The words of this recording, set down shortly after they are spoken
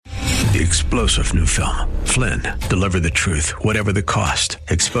the explosive new film, Flynn, deliver the truth, whatever the cost,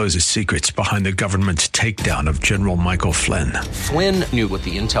 exposes secrets behind the government's takedown of General Michael Flynn. Flynn knew what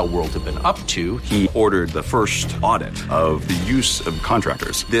the intel world had been up to. He ordered the first audit of the use of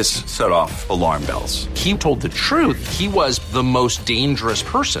contractors. This set off alarm bells. He told the truth. He was the most dangerous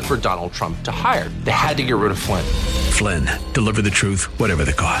person for Donald Trump to hire. They had to get rid of Flynn. Flynn, deliver the truth, whatever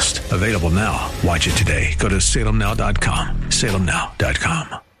the cost. Available now. Watch it today. Go to salemnow.com.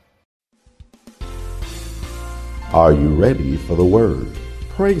 salemnow.com. Are you ready for the word?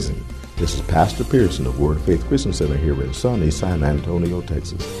 Praise Him. This is Pastor Pearson of Word of Faith Christian Center here in sunny San Antonio,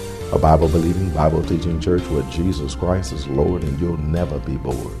 Texas. A Bible-believing, Bible-teaching church where Jesus Christ is Lord and you'll never be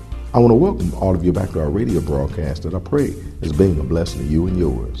bored. I want to welcome all of you back to our radio broadcast that I pray is being a blessing to you and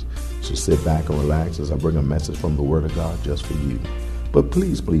yours. So sit back and relax as I bring a message from the Word of God just for you. But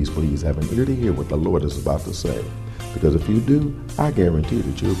please, please, please have an ear to hear what the Lord is about to say. Because if you do, I guarantee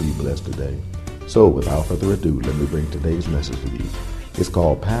that you'll be blessed today. So without further ado, let me bring today's message to you. It's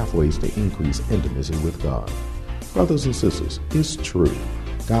called Pathways to Increase Intimacy with God. Brothers and sisters, it's true.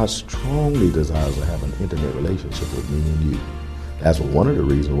 God strongly desires to have an intimate relationship with me and you. That's one of the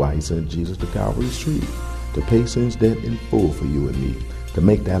reasons why He sent Jesus to Calvary's tree, to pay sin's debt in full for you and me, to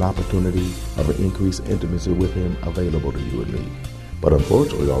make that opportunity of an increased intimacy with Him available to you and me. But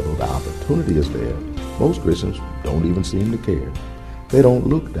unfortunately, although the opportunity is there, most Christians don't even seem to care. They don't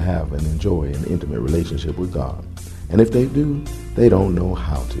look to have and enjoy an intimate relationship with God. And if they do, they don't know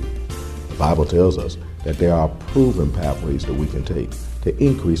how to. The Bible tells us that there are proven pathways that we can take to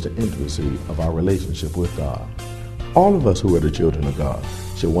increase the intimacy of our relationship with God. All of us who are the children of God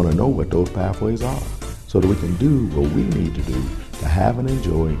should want to know what those pathways are so that we can do what we need to do to have and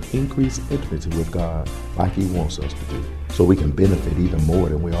enjoy increased intimacy with God like He wants us to do, so we can benefit even more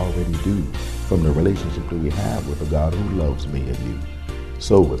than we already do from the relationship that we have with a God who loves me and you.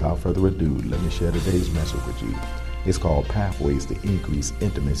 So without further ado, let me share today's message with you. It's called Pathways to Increase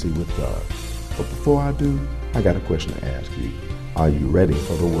Intimacy with God. But before I do, I got a question to ask you. Are you ready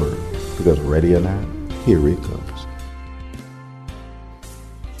for the word? Because ready or not, here it comes.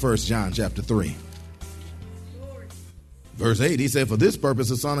 1 John chapter 3. Verse 8, he said, for this purpose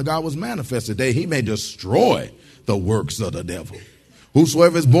the Son of God was manifested, that He may destroy the works of the devil.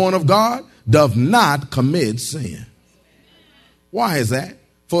 Whosoever is born of God doth not commit sin. Why is that?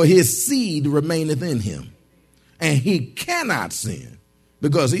 For his seed remaineth in him, and he cannot sin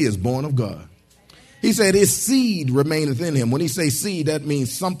because he is born of God. He said his seed remaineth in him. When he say seed, that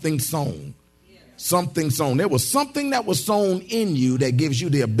means something sown. Something sown. There was something that was sown in you that gives you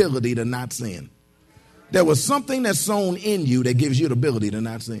the ability to not sin. There was something that's sown in you that gives you the ability to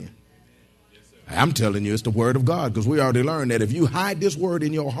not sin. I'm telling you, it's the word of God, because we already learned that if you hide this word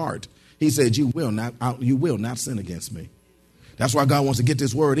in your heart, He said, you will not sin against me. That's why God wants to get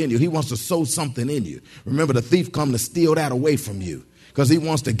this word in you. He wants to sow something in you. Remember, the thief come to steal that away from you, because he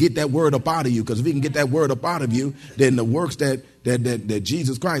wants to get that word up out of you. Because if he can get that word up out of you, then the works that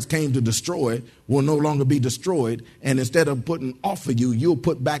Jesus Christ came to destroy will no longer be destroyed. And instead of putting off of you, you'll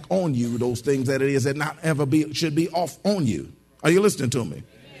put back on you those things that it is that not ever should be off on you. Are you listening to me?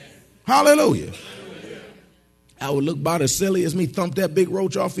 Hallelujah. I would look about as silly as me, thump that big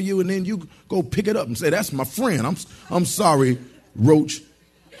roach off of you, and then you go pick it up and say, that's my friend. I'm sorry, roach.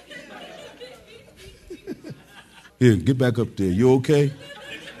 Here, get back up there. You okay?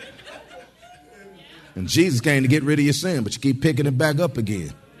 And Jesus came to get rid of your sin, but you keep picking it back up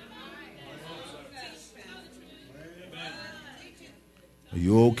again. Are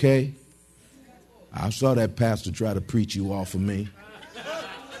you okay? I saw that pastor try to preach you off of me.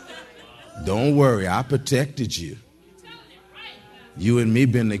 Don't worry, I protected you. You and me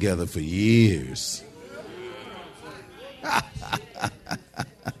been together for years.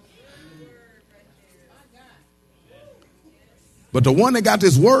 But the one that got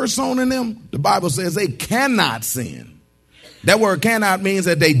this word sown in them, the Bible says they cannot sin. That word cannot means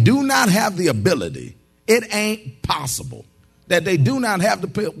that they do not have the ability. It ain't possible. That they do not have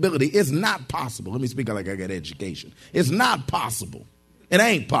the ability. It's not possible. Let me speak like I got education. It's not possible. It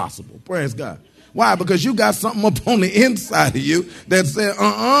ain't possible. Praise God. Why? Because you got something up on the inside of you that said,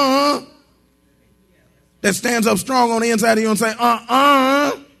 that stands up strong on the inside of you and say,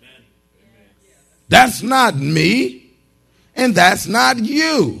 that's not me. And that's not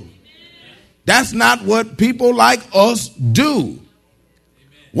you. That's not what people like us do.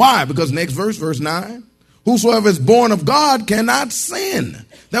 Why? Because next verse 9, whosoever is born of God cannot sin.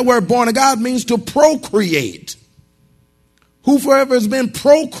 That word born of God means to procreate. Whosoever has been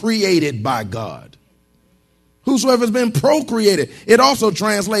procreated by God. Whosoever has been procreated. It also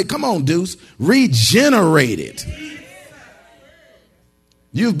translates, come on, Deuce, regenerated.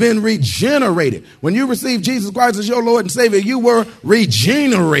 You've been regenerated. When you received Jesus Christ as your Lord and Savior, you were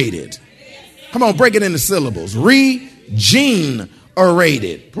regenerated. Come on, break it into syllables. Regenerated.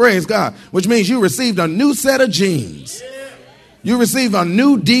 Praise God. Which means you received a new set of genes. You received a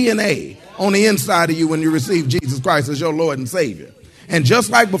new DNA on the inside of you when you received Jesus Christ as your Lord and Savior. And just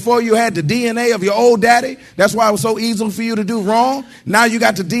like before you had the DNA of your old daddy, that's why it was so easy for you to do wrong. Now you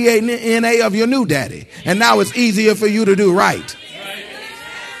got the DNA of your new daddy. And now it's easier for you to do right.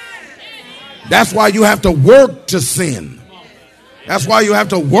 That's why you have to work to sin. That's why you have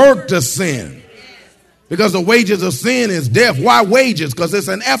to work to sin. Because the wages of sin is death. Why wages? Because it's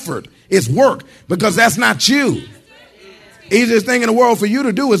an effort. It's work. Because that's not you. Easiest thing in the world for you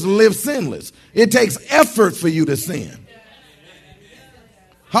to do is to live sinless. It takes effort for you to sin.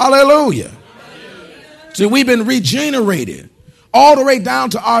 Hallelujah. See, we've been regenerated all the way down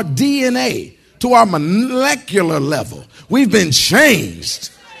to our DNA, to our molecular level. We've been changed.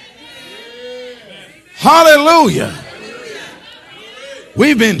 Hallelujah.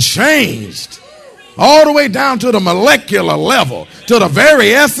 We've been changed all the way down to the molecular level, to the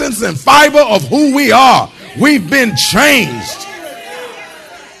very essence and fiber of who we are. We've been changed.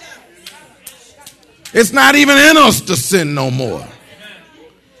 It's not even in us to sin no more.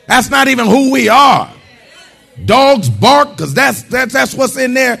 That's not even who we are. Dogs bark because that's what's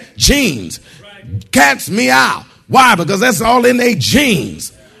in their genes. Cats meow. Why? Because that's all in their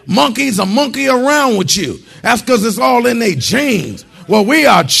genes. Monkeys are monkey around with you. That's because it's all in their genes. Well, we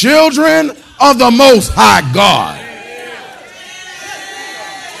are children of the Most High God.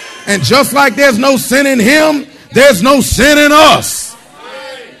 And just like there's no sin in him, there's no sin in us.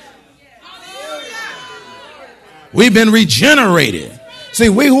 We've been regenerated. See,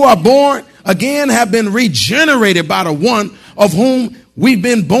 we who are born again have been regenerated by the one of whom we've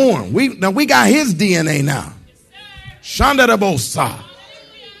been born. We got his DNA now. Shandarabosa.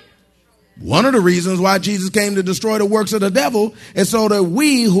 One of the reasons why Jesus came to destroy the works of the devil is so that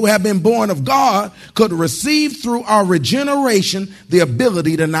we who have been born of God could receive through our regeneration the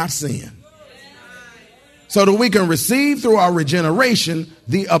ability to not sin. So that we can receive through our regeneration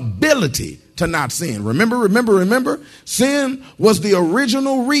the ability to not sin. Remember, sin was the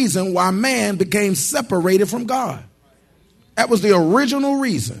original reason why man became separated from God. That was the original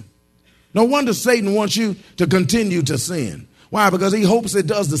reason. No wonder Satan wants you to continue to sin. Why? Because he hopes it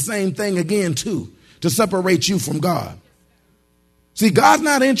does the same thing again too, to separate you from God. See, God's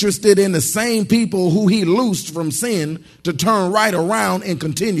not interested in the same people who he loosed from sin to turn right around and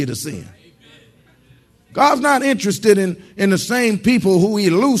continue to sin. God's not interested in the same people who he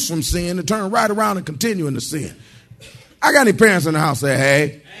loosed from sin to turn right around and continue in the sin. I got any parents in the house say,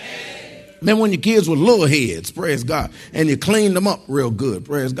 hey. Remember when your kids were little heads, praise God, and you cleaned them up real good,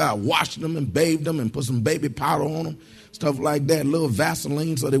 praise God, washed them and bathed them and put some baby powder on them, stuff like that, little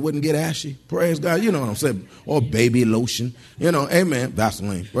Vaseline so they wouldn't get ashy, praise God, you know what I'm saying, or baby lotion, you know, amen,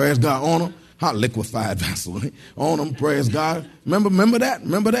 Vaseline, praise God, on them, hot liquefied Vaseline, on them, praise God. Remember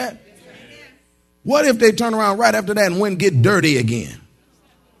that? What if they turn around right after that and went and get dirty again?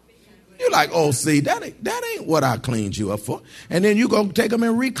 You're like, oh, see, that ain't what I cleaned you up for. And then you go take them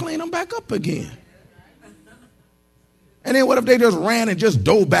and re-clean them back up again. And then what if they just ran and just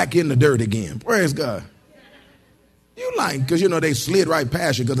dove back in the dirt again? Praise God. You like, because you know they slid right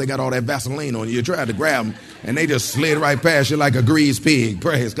past you because they got all that Vaseline on you. You tried to grab them and they just slid right past you like a greased pig.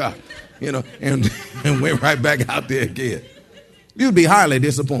 Praise God. You know, and went right back out there again. You'd be highly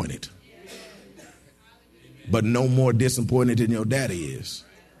disappointed. But no more disappointed than your daddy is.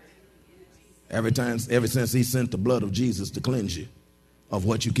 Ever since he sent the blood of Jesus to cleanse you of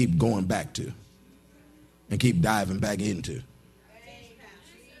what you keep going back to and keep diving back into.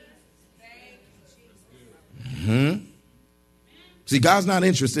 See, God's not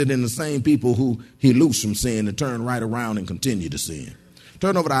interested in the same people who he loosed from sin to turn right around and continue to sin.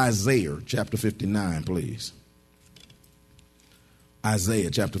 Turn over to Isaiah chapter 59, please.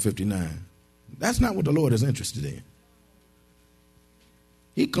 Isaiah chapter 59. That's not what the Lord is interested in.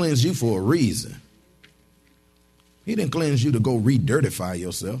 He cleansed you for a reason. He didn't cleanse you to go re-dirtify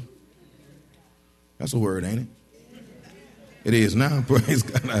yourself. That's a word, ain't it? It is now. Praise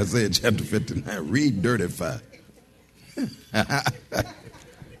God. Isaiah chapter 59. Re-dirtify.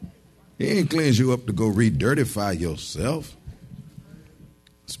 He ain't cleanse you up to go re-dirtify yourself.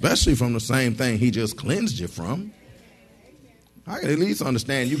 Especially from the same thing he just cleansed you from. I can at least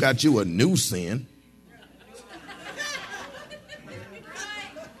understand you got you a new sin.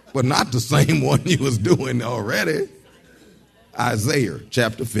 But not the same one you was doing already. Isaiah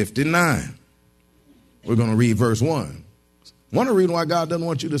chapter 59. We're going to read verse 1. One of the reasons why God doesn't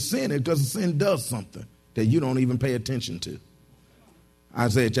want you to sin is because sin does something that you don't even pay attention to.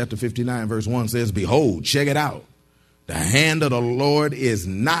 Isaiah chapter 59 verse 1 says, behold, check it out. The hand of the Lord is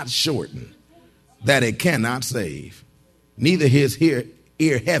not shortened, that it cannot save, neither his ear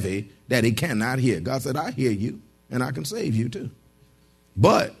heavy, that he cannot hear. God said, I hear you, and I can save you too.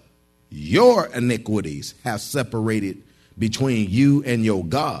 But your iniquities have separated between you and your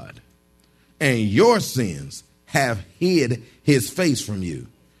God, and your sins have hid his face from you,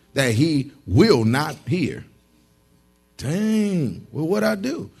 that he will not hear. Dang, well, what'd I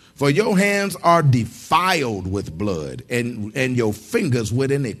do? For your hands are defiled with blood, and your fingers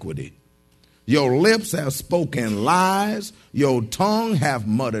with iniquity. Your lips have spoken lies. Your tongue have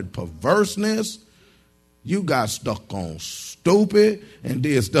muttered perverseness. You got stuck on stupid and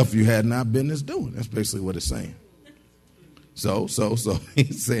did stuff you had not business doing. That's basically what it's saying. So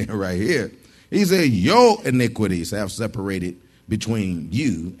he's saying right here, he said, your iniquities have separated between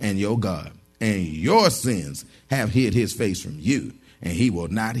you and your God, and your sins have hid his face from you, and he will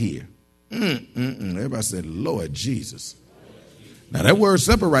not hear. Everybody said, Lord Jesus. Now that word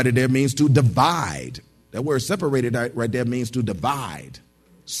separated there means to divide. That word separated right there means to divide.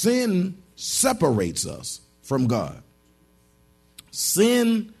 Sin separates us from God.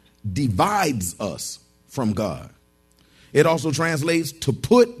 Sin divides us from God. It also translates to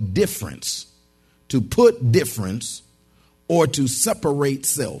put difference or to separate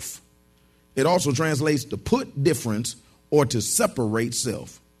self. It also translates to put difference or to separate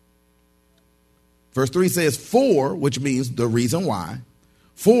self. Verse 3 says, for, which means the reason why.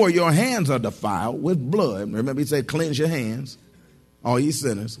 For your hands are defiled with blood. Remember he said, cleanse your hands, all ye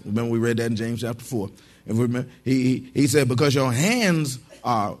sinners. Remember we read that in James chapter 4. And remember, he said, because your hands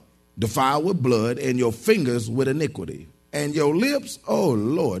are defiled with blood and your fingers with iniquity. And your lips, oh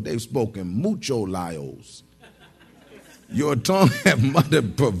Lord, they've spoken mucho lios. Your tongue have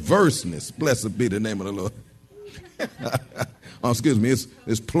muttered perverseness. Blessed be the name of the Lord. Oh, excuse me,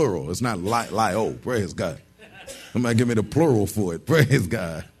 it's plural. It's not lio. Praise God. Somebody give me the plural for it. Praise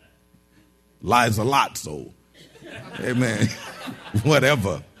God. Lies a lot, so. Amen.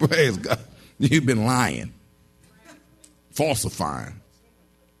 Whatever. Praise God. You've been lying. Falsifying.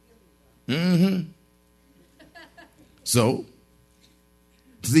 So,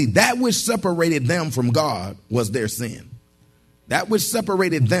 see, that which separated them from God was their sin. That which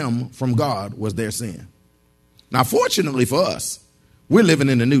separated them from God was their sin. Now, fortunately for us, we're living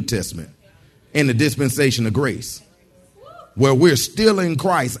in the New Testament, in the dispensation of grace, where we're still in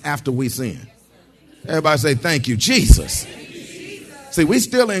Christ after we sin. Everybody say, thank you, Jesus. See, we're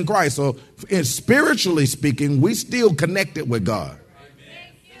still in Christ. So spiritually speaking, we still connected with God.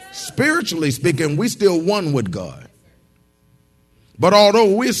 Spiritually speaking, we still one with God. But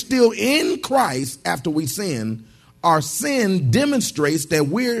although we're still in Christ after we sin, our sin demonstrates that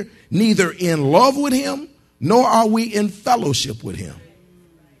we're neither in love with him, nor are we in fellowship with him.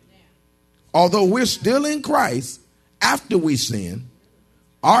 Although we're still in Christ after we sin,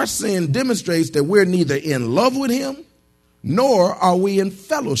 our sin demonstrates that we're neither in love with him, nor are we in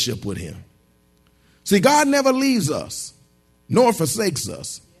fellowship with him. See, God never leaves us, nor forsakes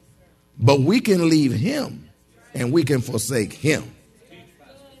us, but we can leave him and we can forsake him.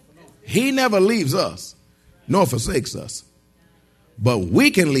 He never leaves us, nor forsakes us, but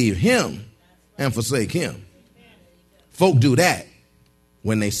we can leave him and forsake him. Folk do that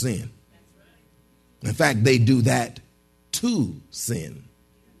when they sin. In fact, they do that to sin.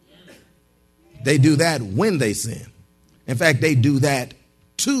 They do that when they sin. In fact, they do that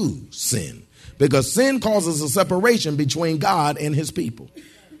to sin, because sin causes a separation between God and his people.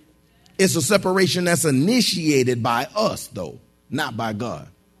 It's a separation that's initiated by us, though, not by God.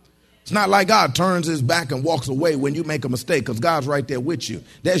 It's not like God turns his back and walks away when you make a mistake, because God's right there with you.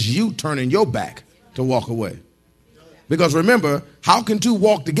 That's you turning your back to walk away. Because remember, how can two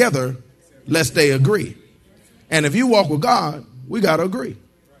walk together lest they agree? And if you walk with God, we got to agree.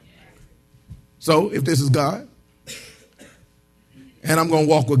 So if this is God, and I'm going to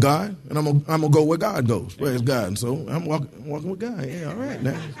walk with God, and I'm going to go where God goes. Praise God. And so I'm walking with God. Yeah, all right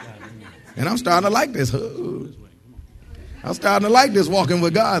now. And I'm starting to like this. I'm starting to like this walking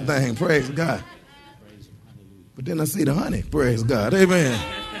with God thing. Praise God. But then I see the honey. Praise God. Amen.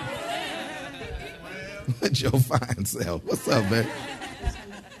 With your fine self. What's up, man?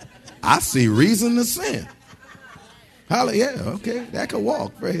 I see reason to sin. Hallelujah. Yeah, okay. That could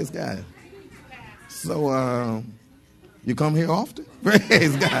walk. Praise God. So, you come here often?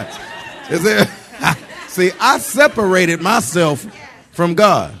 Praise God. Is there? See, I separated myself from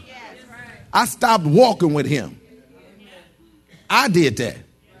God. I stopped walking with him. I did that.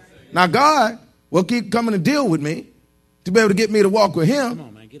 Now, God will keep coming to deal with me to be able to get me to walk with him. Come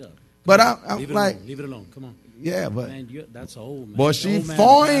on, man, get up. But I'm leave it like, alone. Leave it alone. Come on. Yeah, but Man, that's old, man. boy, she Old man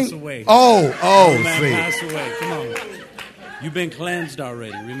fine. passed away. Oh, Old man see. passed away. Come on. You've been cleansed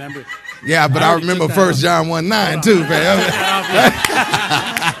already, remember? Yeah, but I already remember took that 1 off. John 1:9 too, man.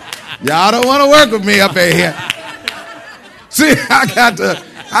 Yeah. Y'all don't want to work with me up in here. See,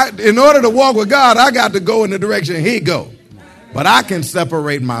 in order to walk with God, I got to go in the direction he go. But I can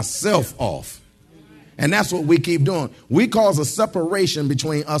separate myself off. And that's what we keep doing. We cause a separation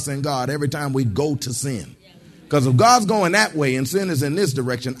between us and God every time we go to sin. Because if God's going that way and sin is in this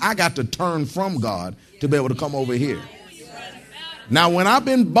direction, I got to turn from God to be able to come over here. Now, when I've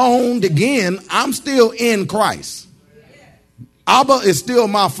been born again, I'm still in Christ. Abba is still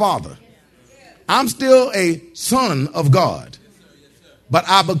my father. I'm still a son of God. But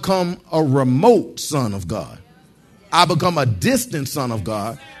I become a remote son of God. I become a distant son of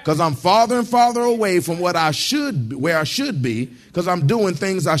God because I'm farther and farther away from where I should be because I'm doing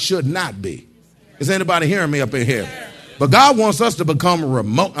things I should not be. Is anybody hearing me up in here? But God wants us to become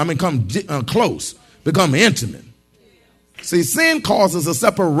come close, become intimate. See, sin causes a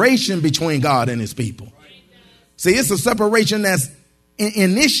separation between God and his people. See, it's a separation that's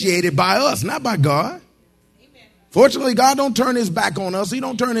initiated by us, not by God. Fortunately, God don't turn his back on us. He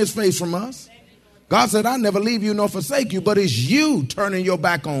don't turn his face from us. God said, I never leave you nor forsake you, but it's you turning your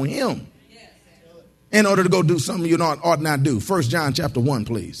back on him in order to go do something you ought not do. 1 John chapter 1,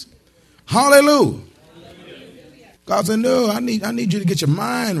 please. Hallelujah. God said, no, I need you to get your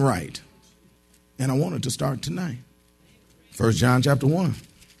mind right. And I wanted to start tonight. 1 John chapter 1.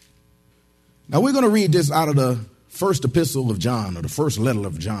 Now we're going to read this out of the first epistle of John, or the first letter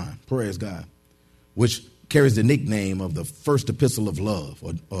of John. Praise God. Which carries the nickname of the first epistle of love,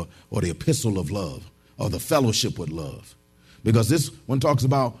 or the epistle of love, or the fellowship with love. Because this one talks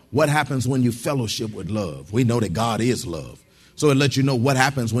about what happens when you fellowship with love. We know that God is love. So it lets you know what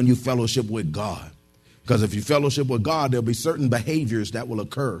happens when you fellowship with God. Because if you fellowship with God, there'll be certain behaviors that will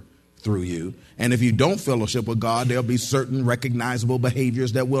occur through you. And if you don't fellowship with God, there'll be certain recognizable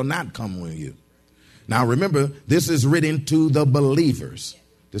behaviors that will not come with you. Now remember, this is written to the believers.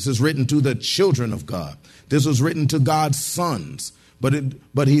 This is written to the children of God. This was written to God's sons.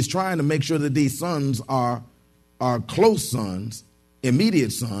 But he's trying to make sure that these sons are close sons,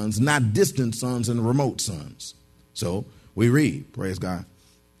 immediate sons, not distant sons and remote sons. So we read, praise God,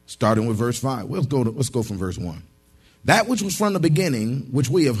 starting with verse 5. Let's go from verse 1. That which was from the beginning, which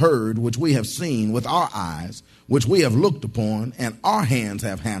we have heard, which we have seen with our eyes, which we have looked upon, and our hands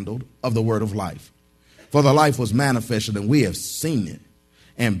have handled of the word of life. For the life was manifested, and we have seen it,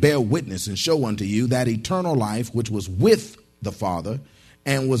 and bear witness and show unto you that eternal life which was with the Father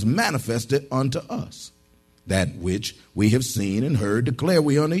and was manifested unto us. That which we have seen and heard declare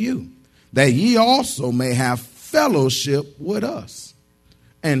we unto you, that ye also may have fellowship with us.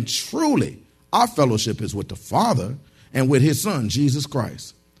 And truly, our fellowship is with the Father and with his Son, Jesus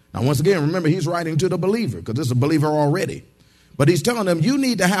Christ. Now, once again, remember, he's writing to the believer because this is a believer already. But he's telling them, you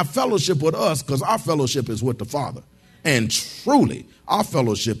need to have fellowship with us because our fellowship is with the Father. And truly, our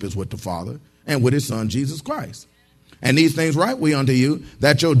fellowship is with the Father and with his Son, Jesus Christ. And these things write we unto you,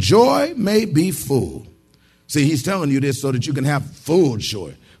 that your joy may be full. See, he's telling you this so that you can have full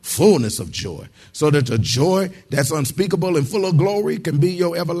joy, fullness of joy, so that the joy that's unspeakable and full of glory can be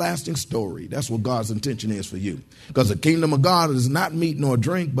your everlasting story. That's what God's intention is for you. Because the kingdom of God is not meat nor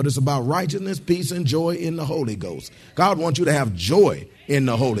drink, but it's about righteousness, peace, and joy in the Holy Ghost. God wants you to have joy in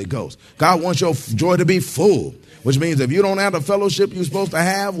the Holy Ghost. God wants your joy to be full, which means if you don't have the fellowship you're supposed to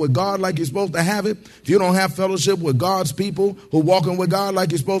have with God like you're supposed to have it, if you don't have fellowship with God's people who are walking with God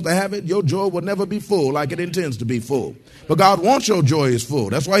like you're supposed to have it, your joy will never be full like it intends to be full. But God wants your joy is full.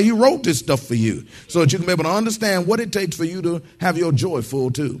 That's why he wrote this stuff for you, so that you can be able to understand what it takes for you to have your joy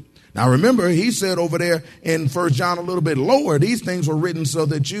full too. Now remember, he said over there in 1 John a little bit lower, these things were written so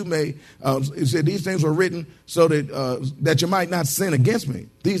that you may, he said these things were written so that you might not sin against me.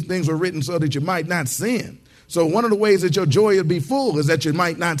 These things were written so that you might not sin. So one of the ways that your joy will be full is that you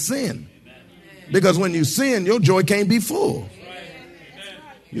might not sin. Because when you sin, your joy can't be full.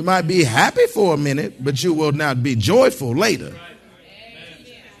 You might be happy for a minute, but you will not be joyful later.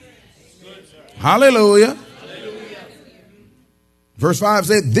 Hallelujah. Verse 5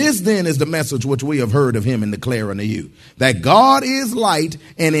 said, this then is the message which we have heard of him and declare unto you, that God is light,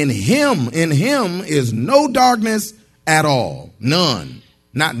 and in him is no darkness at all. None.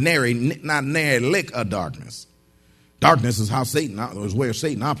 Not nary lick of darkness. Darkness is where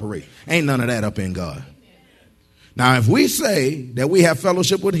Satan operates. Ain't none of that up in God. Now, if we say that we have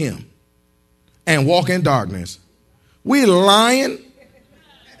fellowship with him and walk in darkness, we lying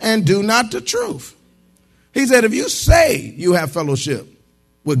and do not the truth. He said, if you say you have fellowship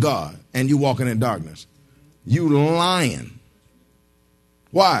with God and you walking in darkness, You lying.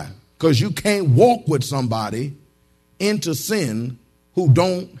 Why? Because you can't walk with somebody into sin who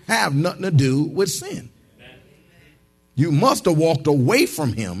don't have nothing to do with sin. You must have walked away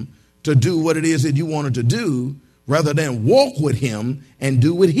from him to do what it is that you wanted to do rather than walk with him and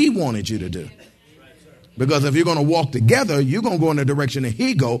do what he wanted you to do. Because if you're going to walk together, you're going to go in the direction that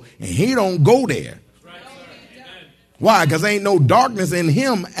he go, and he don't go there. Why? Because ain't no darkness in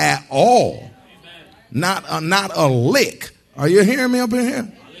him at all. Not a lick. Are you hearing me up in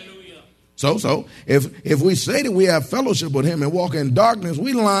here? So if we say that we have fellowship with him and walk in darkness,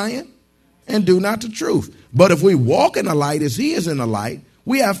 we lying and do not the truth. But if we walk in the light as he is in the light,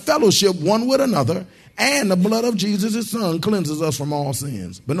 we have fellowship one with another, and the blood of Jesus, his son, cleanses us from all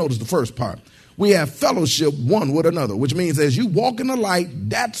sins. But notice the first part. We have fellowship one with another, which means as you walk in the light,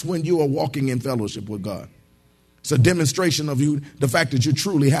 that's when you are walking in fellowship with God. It's a demonstration of you, the fact that you're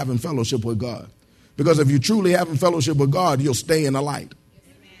truly having fellowship with God. Because if you're truly having fellowship with God, you'll stay in the light.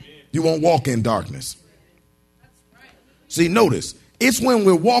 You won't walk in darkness. See, notice, it's when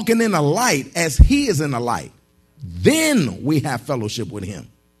we're walking in the light as he is in the light, then we have fellowship with him.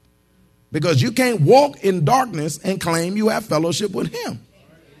 Because you can't walk in darkness and claim you have fellowship with him.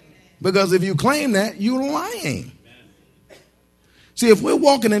 Because if you claim that, you're lying. See, if we're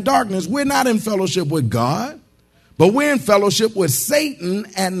walking in darkness, we're not in fellowship with God, but we're in fellowship with Satan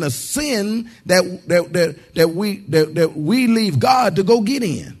and the sin that we leave God to go get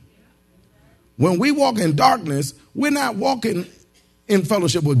in. When we walk in darkness, we're not walking in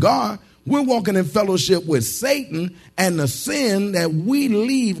fellowship with God. We're walking in fellowship with Satan and the sin that we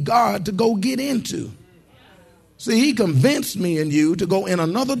leave God to go get into. See, he convinced me and you to go in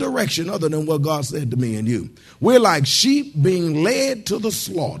another direction other than what God said to me and you. We're like sheep being led to the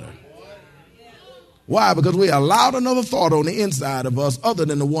slaughter. Why? Because we allowed another thought on the inside of us other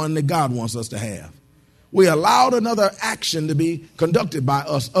than the one that God wants us to have. We allowed another action to be conducted by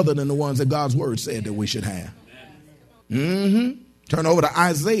us other than the ones that God's word said that we should have. Turn over to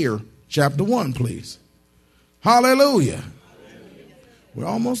Isaiah chapter 1, please. Hallelujah. We're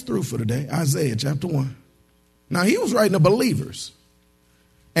almost through for today. Isaiah chapter 1. Now, he was writing to believers.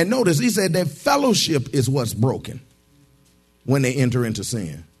 And notice he said that fellowship is what's broken when they enter into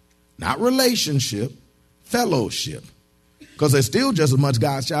sin. Not relationship, fellowship. Because they're still just as much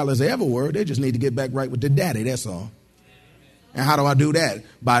God's child as they ever were. They just need to get back right with their daddy, that's all. And how do I do that?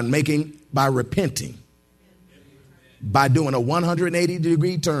 By repenting. By doing a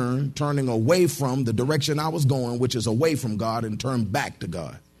 180-degree turn, turning away from the direction I was going, which is away from God, and turn back to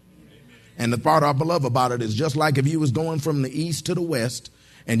God. And the part I love about it is just like if you was going from the east to the west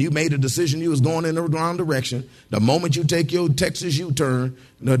and you made a decision you was going in the wrong direction, the moment you take your Texas U-turn,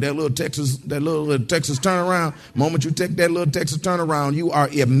 that little Texas turnaround, moment you take that little Texas turnaround, you are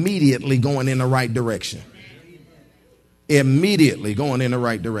immediately going in the right direction. Immediately going in the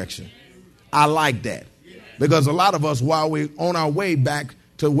right direction. I like that. Because a lot of us, while we're on our way back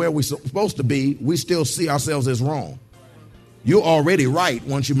to where we're supposed to be, we still see ourselves as wrong. You're already right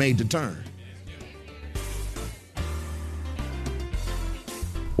once you made the turn.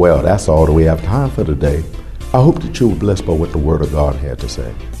 Well, that's all that we have time for today. I hope that you were blessed by what the Word of God had to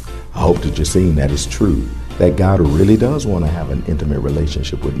say. I hope that you're seeing that it's true, that God really does want to have an intimate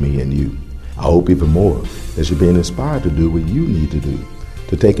relationship with me and you. I hope even more that you're being inspired to do what you need to do,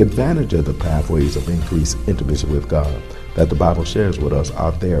 to take advantage of the pathways of increased intimacy with God that the Bible shares with us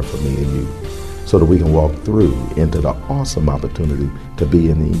out there for me and you, so that we can walk through into the awesome opportunity to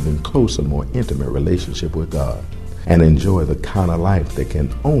be in an even closer, more intimate relationship with God and enjoy the kind of life that can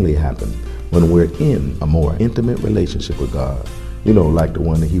only happen when we're in a more intimate relationship with God, like the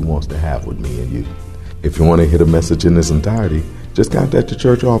one that he wants to have with me and you. If you want to hear the message in its entirety, just contact the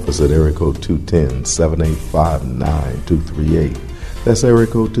church office at area code 210-785-9238. That's area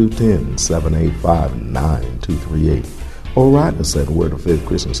code 210-785-9238. Or write us at Word of Faith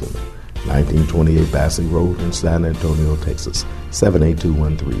Christian Center, 1928 Bassey Road in San Antonio, Texas,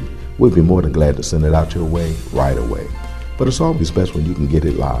 78213. We'll be more than glad to send it out your way right away. But it's always best when you can get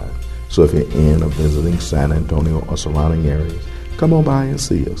it live. So if you're in or visiting San Antonio or surrounding areas, come on by and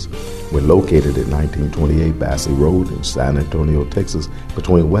see us. We're located at 1928 Bassey Road in San Antonio, Texas,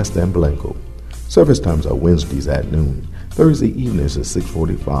 between West and Blanco. Service times are Wednesdays at noon, Thursday evenings at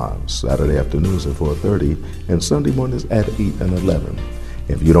 6:45, Saturday afternoons at 4:30, and Sunday mornings at 8 and 11.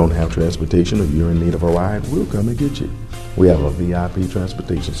 If you don't have transportation or you're in need of a ride, we'll come and get you. We have a VIP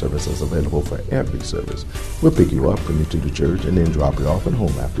transportation service that's available for every service. We'll pick you up, bring you to the church, and then drop you off at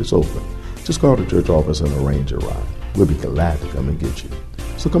home after it's open. Just call the church office and arrange a ride. We'll be glad to come and get you.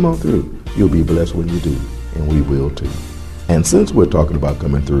 So come on through. You'll be blessed when you do, and we will too. And since we're talking about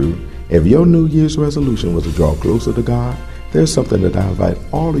coming through, If your New Year's resolution was to draw closer to God, there's something that I invite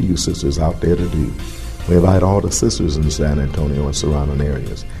all of you sisters out there to do. We invite all the sisters in San Antonio and surrounding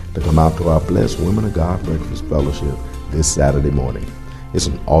areas to come out to our Blessed Women of God Breakfast Fellowship this Saturday morning. It's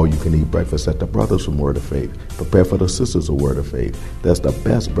an all-you-can-eat breakfast that the brothers from Word of Faith prepare for the sisters of Word of Faith. That's the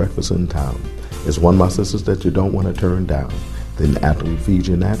best breakfast in town. It's one, my sisters, that you don't want to turn down. Then after we feed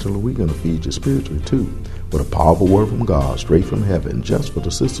you naturally, we're going to feed you spiritually too, with a powerful word from God straight from heaven just for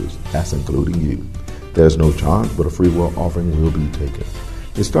the sisters. That's including you. There's no charge, but a free will offering will be taken.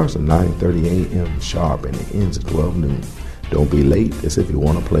 It starts at 9:30 a.m. sharp and it ends at 12 noon. Don't be late as if you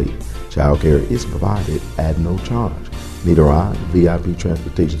want to play. Child care is provided at no charge. Need a ride? VIP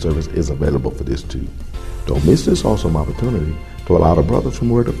transportation service is available for this too. Don't miss this awesome opportunity to allow the brothers from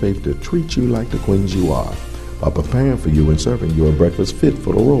Word of Faith to treat you like the queens you are by preparing for you and serving you a breakfast fit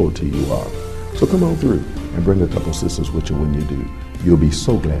for the royalty you are. So come on through and bring a couple sisters with you when you do. You'll be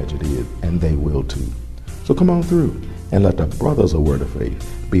so glad you did, and they will too. So come on through and let the brothers of Word of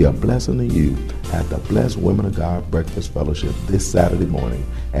Faith be a blessing to you at the Blessed Women of God Breakfast Fellowship this Saturday morning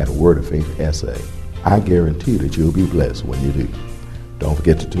at Word of Faith SA. I guarantee that you'll be blessed when you do. Don't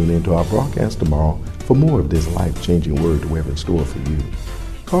forget to tune in to our broadcast tomorrow for more of this life-changing word that we have in store for you.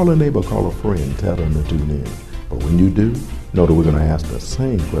 Call a neighbor, call a friend, tell them to tune in. But when you do, know that we're going to ask the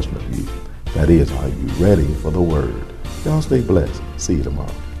same question of you. That is, are you ready for the word? Y'all stay blessed. See you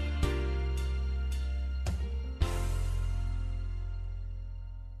tomorrow.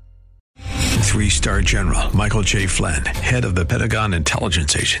 Three-star General Michael J. Flynn, head of the Pentagon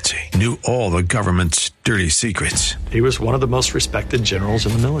Intelligence Agency, knew all the government's dirty secrets. He was one of the most respected generals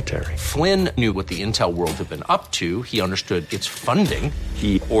in the military. Flynn knew what the intel world had been up to. He understood its funding.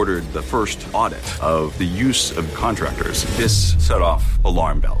 He ordered the first audit of the use of contractors. This set off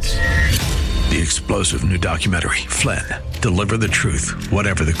alarm bells. The explosive new documentary, Flynn, Deliver the Truth,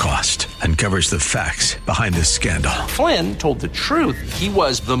 Whatever the Cost, uncovers the facts behind this scandal. Flynn told the truth. He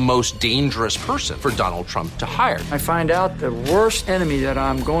was the most dangerous person for Donald Trump to hire. I find out the worst enemy that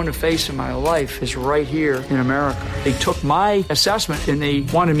I'm going to face in my life is right here in America. They took my assessment and they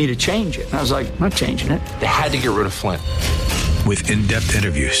wanted me to change it. And I was like, I'm not changing it. They had to get rid of Flynn. With in-depth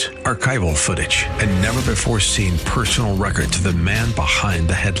interviews, archival footage, and never-before-seen personal records of the man behind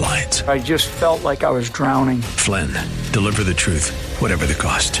the headlines. I just felt like I was drowning. Flynn, Deliver the Truth, Whatever the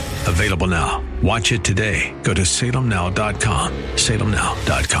Cost. Available now. Watch it today. Go to salemnow.com.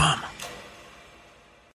 salemnow.com.